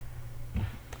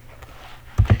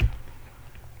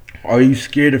Are you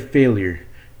scared of failure?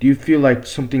 Do you feel like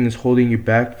something is holding you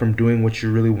back from doing what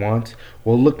you really want?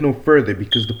 Well, look no further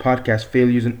because the podcast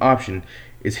Failure is an Option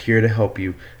is here to help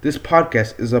you. This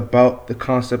podcast is about the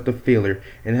concept of failure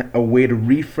and a way to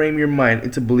reframe your mind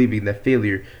into believing that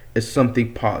failure is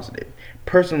something positive.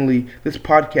 Personally, this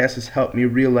podcast has helped me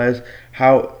realize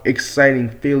how exciting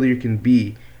failure can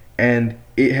be, and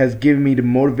it has given me the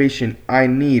motivation I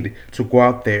need to go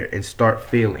out there and start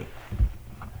failing.